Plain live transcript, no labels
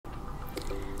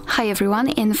Hi everyone,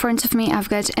 in front of me I've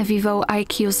got a VIVO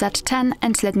iQOO Z10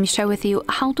 and let me share with you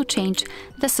how to change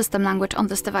the system language on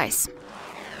this device.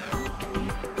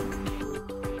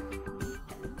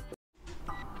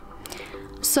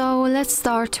 So let's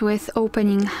start with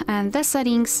opening the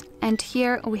settings, and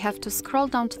here we have to scroll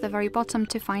down to the very bottom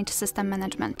to find system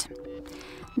management.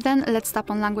 Then let's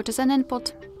tap on languages and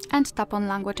input and tap on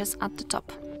languages at the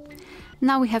top.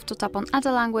 Now we have to tap on add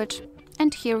a language,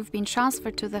 and here we've been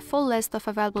transferred to the full list of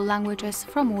available languages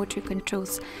from which you can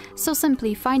choose. So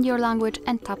simply find your language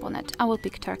and tap on it. I will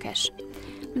pick Turkish.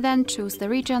 Then choose the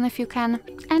region if you can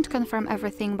and confirm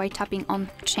everything by tapping on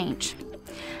change.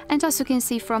 And as you can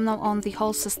see, from now on the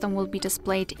whole system will be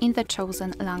displayed in the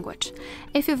chosen language.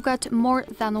 If you've got more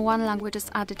than one languages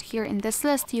added here in this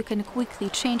list, you can quickly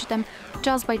change them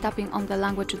just by tapping on the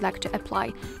language you'd like to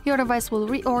apply. Your device will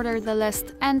reorder the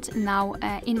list, and now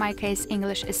in my case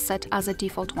English is set as a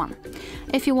default one.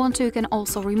 If you want to, you can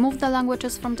also remove the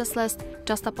languages from this list.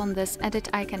 Just tap on this edit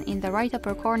icon in the right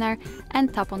upper corner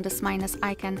and tap on this minus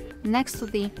icon next to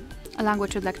the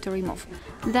language you'd like to remove.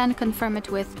 Then confirm it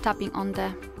with tapping on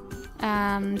the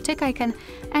tick icon,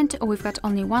 and we've got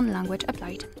only one language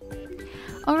applied.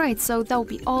 Alright, so that'll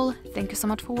be all. Thank you so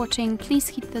much for watching. Please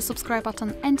hit the subscribe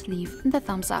button and leave the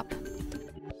thumbs up.